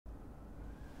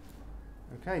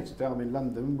Okay, today I'm in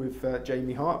London with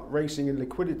Jamie Hart, Racing and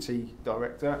Liquidity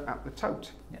Director at the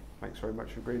Tote. Yeah. Thanks very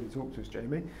much for agreeing to talk to us,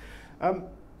 Jamie.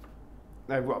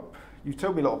 Now, Rob, you've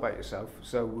told me a lot about yourself,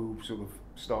 so we'll sort of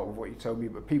start with what you told me,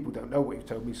 but people don't know what you've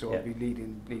told me, so I'll be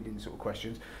leading sort of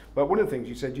questions. But one of the things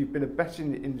you said, you have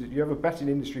a betting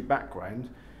industry background,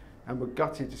 and were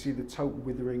gutted to see the Tote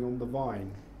withering on the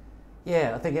vine.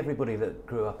 Yeah, I think everybody that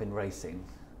grew up in racing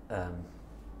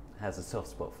has a soft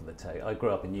spot for the Tote. I grew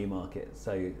up in Newmarket,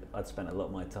 so I'd spent a lot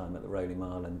of my time at the Rolling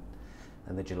Mile and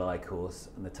the July course,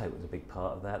 and the Tote was a big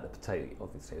part of that. The Tote,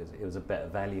 obviously, it was a better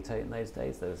value Tote in those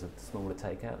days. There was a smaller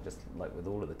takeout, just like with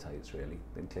all of the Totes really,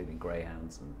 including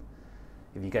greyhounds. And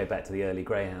if you go back to the early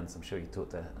greyhounds, I'm sure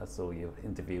I saw your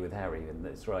interview with Harry, and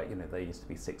it's right, you know, they used to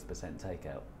be 6%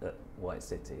 takeout at White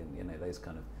City, and you know, those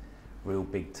kind of real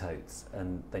big Totes.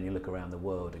 And then you look around the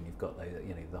world and you've got those,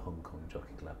 you know, the Hong Kong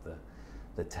Jockey Club,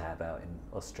 the Tab out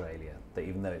in Australia, that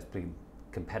even though it's been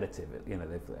competitive, you know,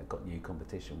 they've got new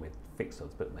competition with fixed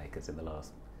odds bookmakers in the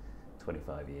last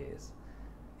 25 years.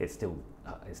 It's still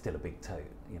a big Tote,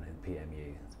 you know,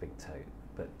 PMU, it's a big Tote,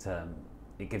 but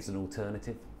it gives an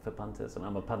alternative for punters, and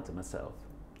I'm a punter myself.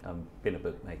 I've been a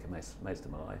bookmaker most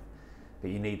of my life,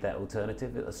 but you need that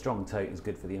alternative. A strong Tote is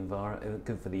good for the environment,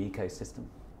 good for the ecosystem.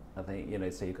 I think, you know,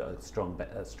 so you've got a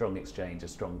strong exchange, a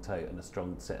strong Tote, and a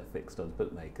strong set of fixed odds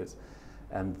bookmakers,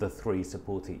 and the three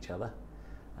support each other.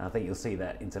 And I think you'll see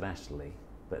that internationally,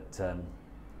 but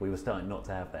we were starting not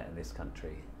to have that in this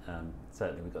country.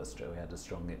 Certainly we had a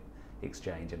strong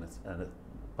exchange and a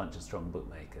bunch of strong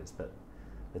bookmakers, but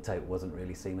the Tote wasn't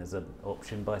really seen as an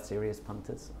option by serious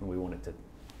punters, and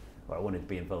I wanted to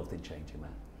be involved in changing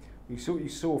that. You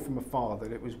saw from afar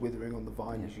that it was withering on the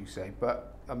vine, as you say,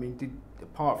 but I mean,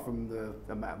 apart from the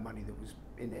amount of money that was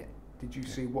in it, did you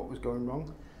see what was going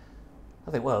wrong?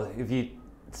 I think, well, if you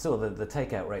saw the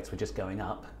takeout rates were just going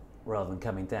up rather than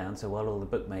coming down, so while all the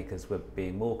bookmakers were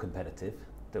being more competitive,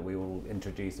 that we were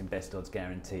introducing best odds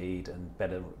guaranteed and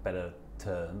better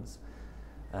terms,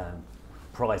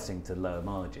 pricing to lower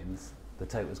margins, the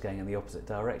Tote was going in the opposite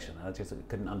direction. I just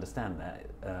couldn't understand that.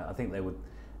 I think they were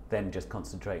then just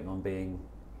concentrating on being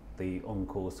the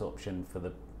on-course option for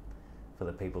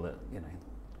the people that, you know,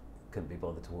 couldn't be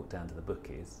bothered to walk down to the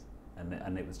bookies,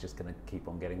 and it was just going to keep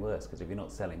on getting worse, because if you're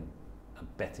not selling a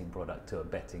betting product to a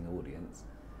betting audience,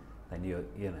 then you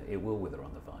know it will wither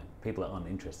on the vine. People that aren't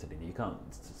interested in you can't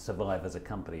survive as a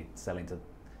company selling to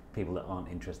people that aren't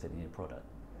interested in your product.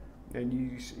 And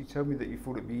you told me that you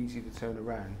thought it'd be easy to turn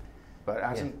around, but it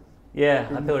hasn't. Yeah,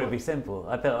 I thought it'd be simple.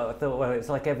 I thought well, it's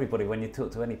like everybody, when you talk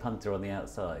to any punter on the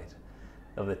outside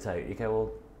of the Tote, you go,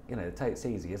 well, you know, the Tote's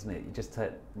easy, isn't it? You just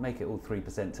make it all 3%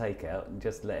 takeout and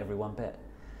just let everyone bet.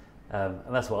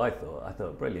 And that's what I thought. I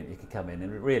thought, brilliant, you could come in,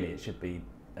 and really it should be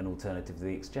an alternative to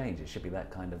the exchange. It should be that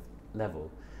kind of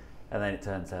level. And then it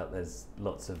turns out there's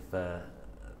lots of,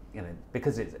 you know,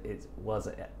 because it was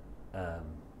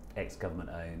ex-government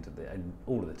owned, and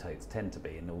all of the Totes tend to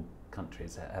be, in all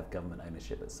countries have government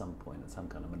ownership at some point, at some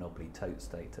kind of monopoly Tote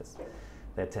status.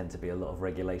 There tend to be a lot of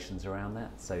regulations around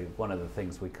that. So one of the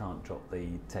things, we can't drop the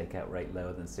takeout rate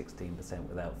lower than 16%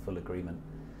 without full agreement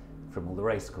from all the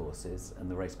race courses and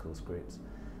the racecourse groups.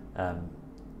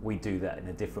 We do that in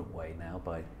a different way now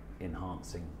by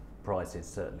enhancing prices,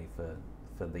 certainly for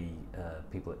the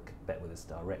people that bet with us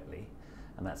directly,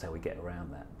 and that's how we get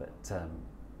around that.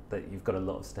 But you've got a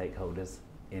lot of stakeholders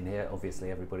in here.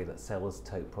 Obviously, everybody that sells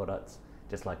Tote products,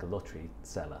 just like a lottery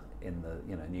seller in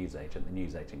the newsagent, the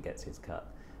newsagent gets his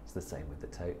cut. It's the same with the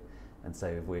Tote. And so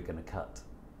if we're going to cut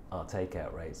our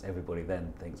takeout rates, everybody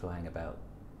then thinks, well, hang about,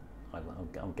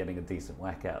 I'm getting a decent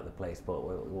whack out of the place, but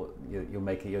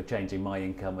you're changing my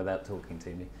income without talking to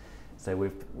me. So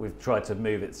we've tried to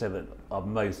move it so that our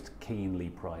most keenly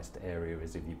priced area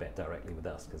is if you bet directly with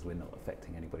us, because we're not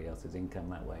affecting anybody else's income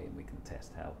that way, and we can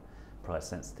test how price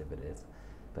sensitive it is.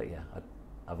 But yeah,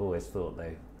 I've always thought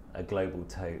though, a global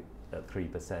Tote at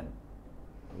 3%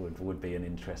 would be an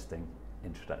interesting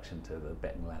introduction to the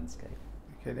betting landscape.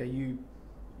 Okay, now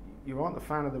you aren't a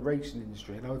fan of the racing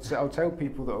industry, and I'll tell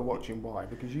people that are watching why,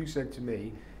 because you said to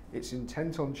me it's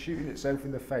intent on shooting itself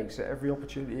in the face at every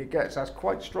opportunity it gets. That's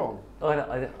quite strong.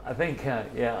 I think,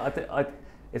 yeah,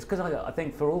 it's because I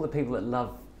think for all the people that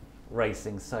love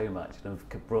racing so much and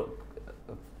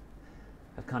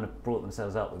have kind of brought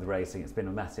themselves up with racing, it's been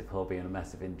a massive hobby and a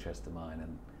massive interest of mine.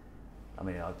 And I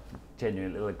mean, I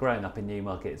genuinely, like, growing up in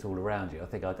Newmarket, it's all around you. I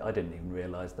think I didn't even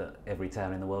realise that every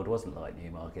town in the world wasn't like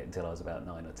Newmarket until I was about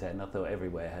 9 or 10. I thought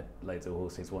everywhere had loads of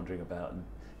horses wandering about and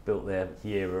built their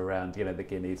year around, you know, the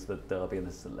Guineas, the Derby and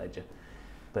the St Leger.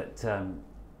 But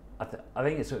I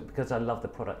think it's because I love the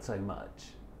product so much,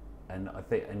 And I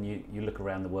think, and you look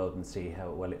around the world and see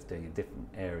how well it's doing in different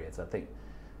areas. I think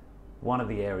one of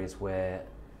the areas where,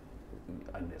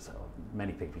 and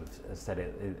many people have said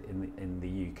it in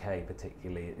the UK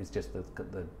particularly, is just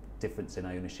the difference in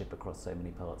ownership across so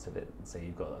many parts of it. So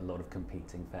you've got a lot of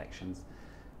competing factions.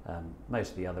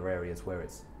 Most of the other areas where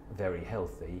it's very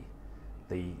healthy,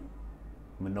 the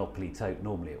monopoly Tote,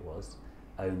 normally it was,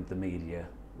 owned the media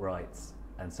rights,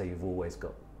 and so you've always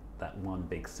got that one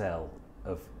big sell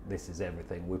of this is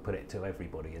everything, we put it to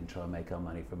everybody and try and make our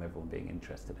money from everyone being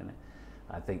interested in it.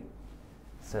 I think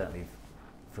certainly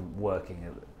from working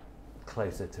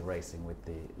closer to racing with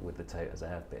the Tote as I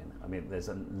have been, I mean there's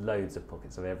loads of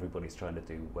pockets of everybody's trying to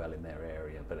do well in their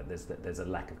area, but there's a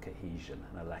lack of cohesion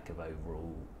and a lack of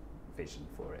overall vision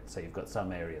for it. So you've got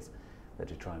some areas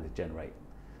that are trying to generate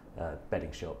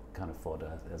betting shop kind of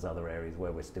fodder. There's other areas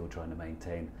where we're still trying to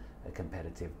maintain a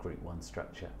competitive Group 1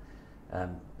 structure.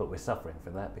 But we're suffering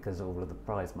from that because all of the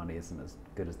prize money isn't as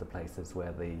good as the places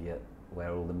where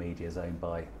where all the media is owned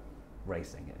by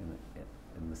racing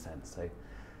in the sense. So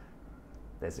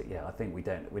I think we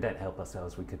don't help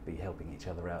ourselves. We could be helping each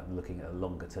other out and looking at a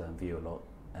longer term view a lot.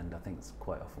 And I think it's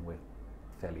quite often we're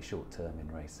fairly short term in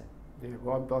racing. Yeah,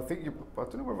 well, I think I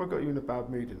don't know whether I got you in a bad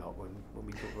mood or not when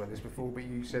we talked about this before, but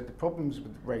you said the problems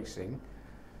with racing,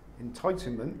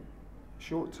 entitlement,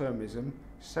 short-termism,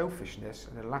 selfishness,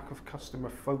 and a lack of customer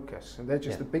focus, and they're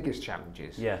just the biggest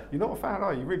challenges. Yeah. You're not a fan,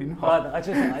 are you? Really not?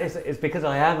 It's because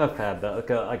I am a fan that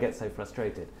I get so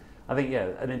frustrated. I think,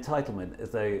 an entitlement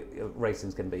as though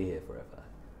racing's going to be here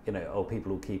forever.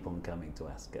 People will keep on coming to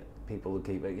Ascot. People will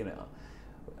keep,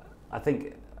 I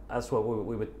think that's what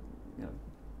we would,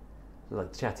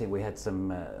 like chatting. We had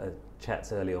some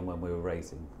chats early on when we were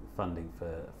raising funding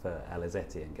for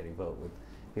Alizetti and getting involved with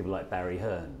people like Barry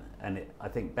Hearn. And I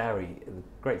think Barry, the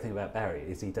great thing about Barry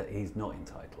is he's not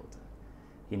entitled.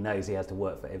 He knows he has to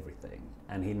work for everything,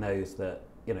 and he knows that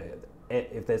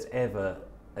if there's ever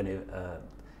an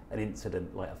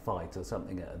incident like a fight or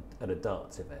something at a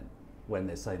darts event, when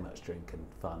there's so much drink and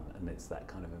fun and it's that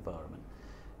kind of environment,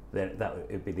 then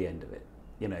it would be the end of it.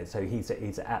 So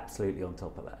he's absolutely on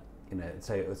top of that.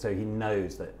 So he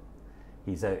knows that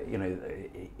he's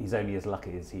only as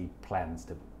lucky as he plans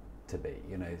to be.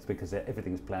 It's because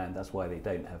everything's planned. That's why they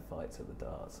don't have fights at the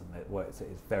darts, and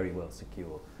it's very well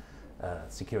secure,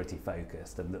 security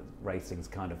focused, and the racing's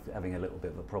kind of having a little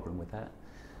bit of a problem with that.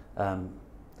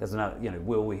 There's another,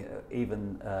 will we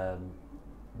even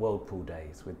World Pool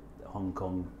days with Hong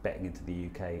Kong betting into the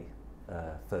UK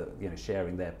for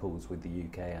sharing their pools with the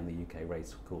UK and the UK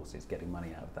race courses, getting money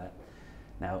out of that.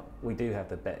 Now we do have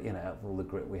the bet. Out of all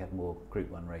we have more Group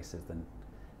 1 races than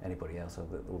anybody else, all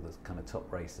the kind of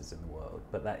top races in the world.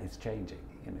 But that is changing.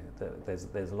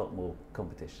 There's a lot more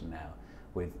competition now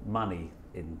with money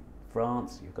in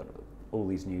France. You've got all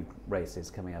these new races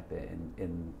coming up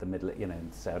in the middle,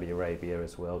 in Saudi Arabia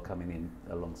as well, coming in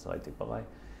alongside Dubai.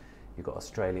 You've got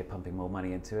Australia pumping more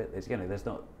money into it. There's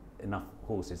not enough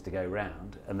horses to go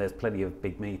round, and there's plenty of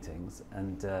big meetings,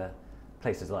 and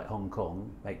places like Hong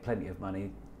Kong make plenty of money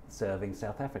serving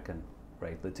South African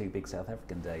race. The two big South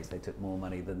African days, they took more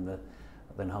money than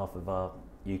half of our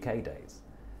UK days.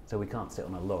 So we can't sit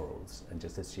on our laurels and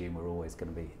just assume we're always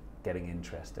going to be getting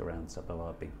interest around some of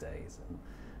our big days. And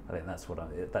I think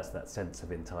that's that sense of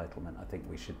entitlement I think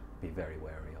we should be very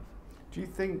wary of. Do you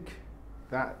think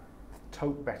that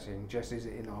Tote betting just is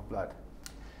in our blood?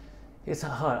 It's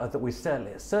hard. I think we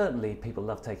certainly people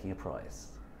love taking a prize,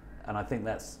 and I think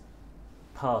that's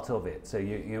part of it. So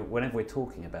whenever we're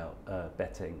talking about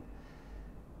betting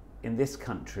in this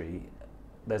country,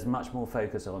 there's much more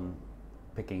focus on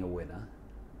picking a winner.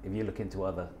 If you look into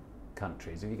other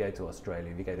countries, if you go to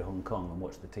Australia, if you go to Hong Kong and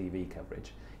watch the TV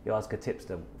coverage, you ask a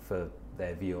tipster for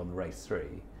their view on the race 3,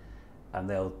 and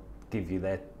they'll give you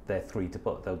their 3 to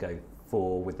pot. They'll go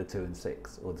 4 with the 2 and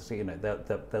 6, or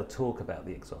they'll talk about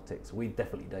the exotics. We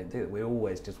definitely don't do that. We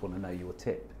always just want to know your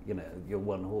tip, your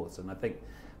one horse, and I think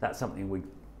that's something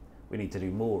we need to do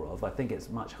more of. I think it's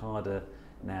much harder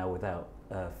now without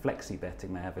flexi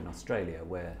betting they have in Australia,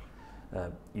 where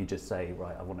you just say,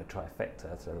 right, I want a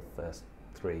trifecta, so the first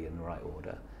 3 in the right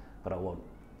order, but I want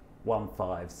 1,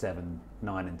 5, 7,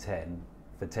 9 and 10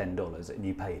 for $10, and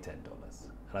you pay $10. And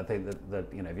I think that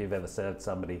if you've ever served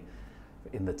somebody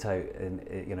in the Tote,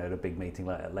 at a big meeting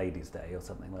like at Ladies' Day or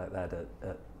something like that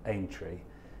at Aintree,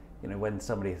 when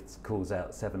somebody calls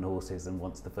out 7 horses and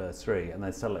wants the first 3, and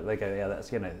then suddenly they go, yeah,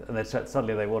 that's, and then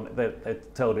suddenly they're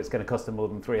told it's going to cost them more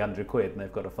than 300 quid, and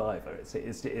they've got a fiver.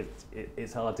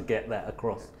 It's hard to get that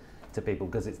across to people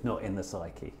because it's not in the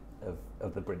psyche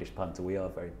of the British punter. We are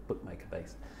very bookmaker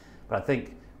based, but I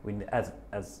think as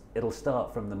it'll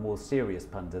start from the more serious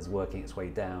punters working its way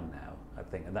down now, I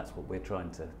think, and that's what we're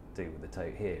trying to do with the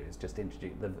Tote here, is just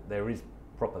introduce, there is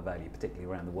proper value, particularly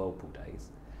around the Whirlpool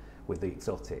days, with the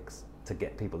exotics, to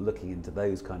get people looking into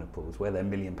those kind of pools, where they're £1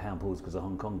 million pools because the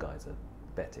Hong Kong guys are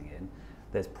betting in.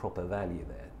 There's proper value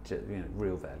there,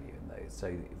 real value in those.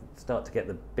 So start to get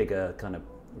the bigger kind of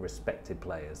respected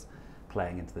players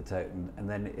playing into the Tote, and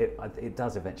then it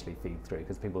does eventually feed through,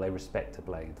 because people, they respect to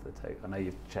play into the Tote. I know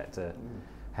you've chatted to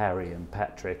Harry and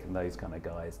Patrick and those kind of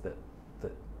guys that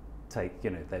take,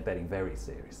 they're betting very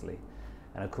seriously,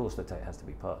 and of course the Tote has to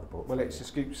be part of the portfolio. Well, it's the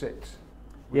Scoop Six.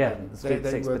 Yeah, the Scoop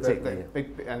Six particularly.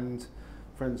 Big, and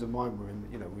friends of mine were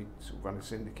in, we sort of run a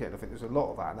syndicate, and I think there's a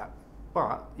lot of that.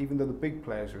 But even though the big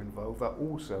players are involved, that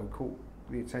also caught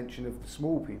the attention of the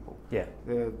small people. Yeah.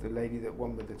 The lady that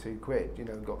won with the £2,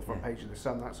 and got the front page of the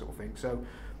Sun, that sort of thing. So,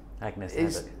 Agnes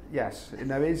yes,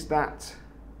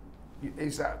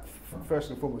 is that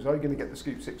first and foremost? Are you going to get the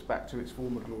Scoop Six back to its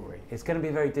former glory? It's going to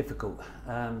be very difficult.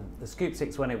 The Scoop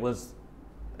Six, when it was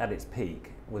at its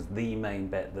peak, was the main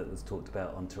bet that was talked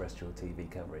about on terrestrial TV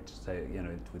coverage. So,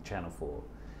 with Channel 4,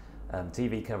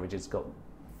 TV coverage has got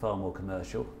far more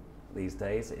commercial these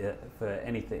days. For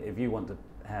anything, if you want to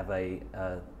have a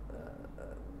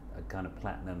kind of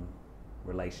platinum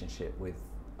relationship with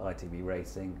ITV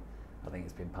Racing, I think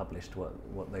it's been published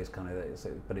what those kind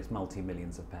of, but it's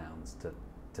multi-millions of pounds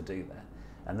to do that,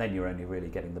 and then you're only really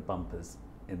getting the bumpers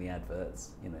in the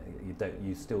adverts.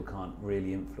 You still can't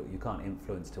really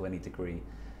influence to any degree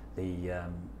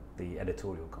the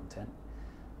editorial content.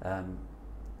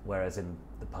 Whereas in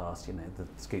the past, the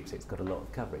Scoop Six got a lot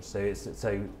of coverage.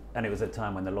 And it was a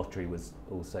time when the lottery was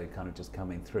also kind of just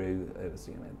coming through. It was,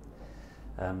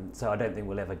 so I don't think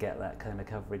we'll ever get that kind of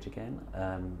coverage again.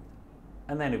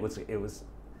 And then it was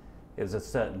a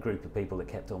certain group of people that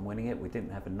kept on winning it. We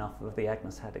didn't have enough of the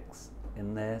Agnes Haddocks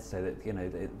in there, so that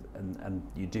and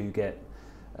you do get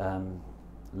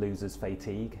losers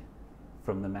fatigue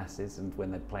from the masses, and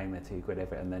when they're playing their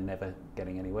 £2 and they're never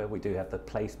getting anywhere. We do have the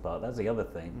place part. That's the other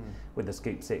thing with the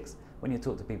Scoop Six. When you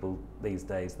talk to people these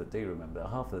days that do remember,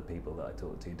 half of the people that I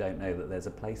talk to don't know that there's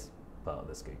a place part of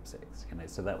the Scoop Six.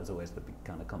 So that was always the big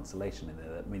kind of consolation in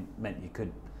there. That meant you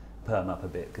could perm up a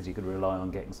bit, because you could rely on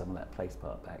getting some of that place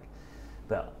part back.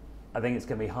 But I think it's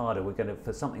going to be harder.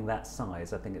 For something that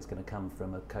size, I think it's going to come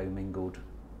from a commingled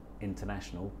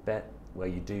international bet, where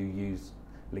you do use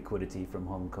liquidity from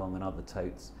Hong Kong and other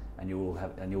totes, and you're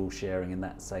all sharing in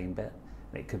that same bet.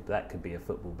 That could be a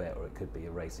football bet, or it could be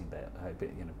a racing bet. I hope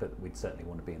it, but we'd certainly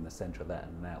want to be in the centre of that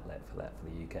and an outlet for that for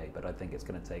the UK. But I think it's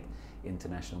going to take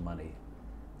international money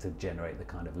to generate the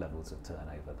kind of levels of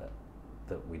turnover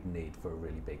that we'd need for a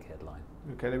really big headline.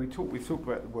 Okay, then we've talked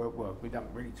about the World. Well, we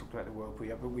haven't really talked about the Whirlpool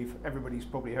yet, but everybody's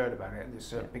probably heard about it in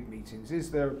this big meetings.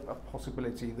 Is there a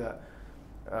possibility that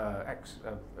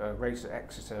a race at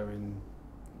Exeter in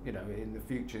the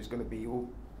future is going to be all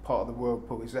part of the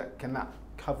Whirlpool? Can that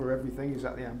cover everything? Is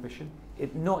that the ambition?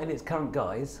 Not in its current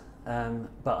guise,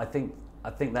 but I think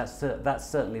that's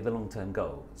certainly the long-term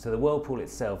goal. So the Whirlpool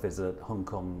itself is a Hong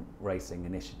Kong racing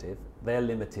initiative. They're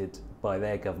limited by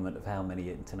their government of how many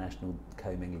international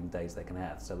commingling days they can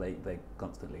have. So they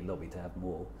constantly lobby to have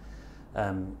more.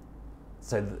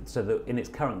 So in its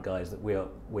current guise, that we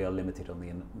are limited on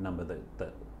the number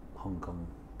that Hong Kong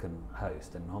can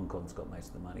host, and Hong Kong's got most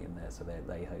of the money in there, so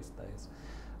they host those.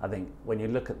 I think when you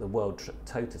look at the World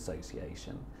Tote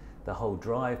Association, the whole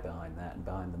drive behind that, and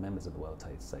behind the members of the World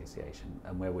Tote Association,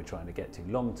 and where we're trying to get to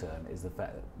long term, is the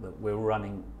fact that we're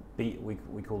running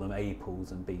we call them A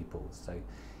pools and B pools. So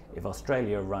if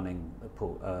Australia are running a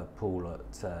pool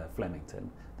at Flemington,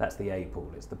 that's the A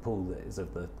pool. It's the pool that is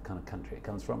of the kind of country it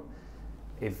comes from.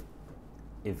 If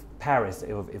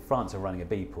France are running a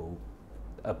B pool,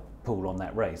 a pool on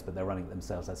that race, but they're running it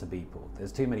themselves, that's a B pool.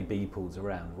 There's too many B pools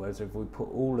around, whereas if we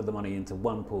put all of the money into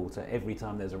one pool, so every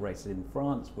time there's a race in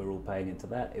France, we're all paying into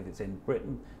that. If it's in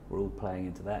Britain, we're all playing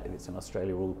into that. If it's in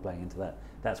Australia, we're all playing into that.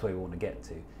 That's where we want to get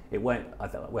to. It won't,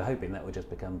 we're hoping that will just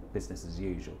become business as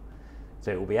usual.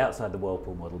 So it will be outside the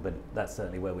Whirlpool model, but that's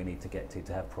certainly where we need to get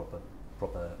to have proper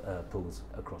pools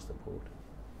across the board.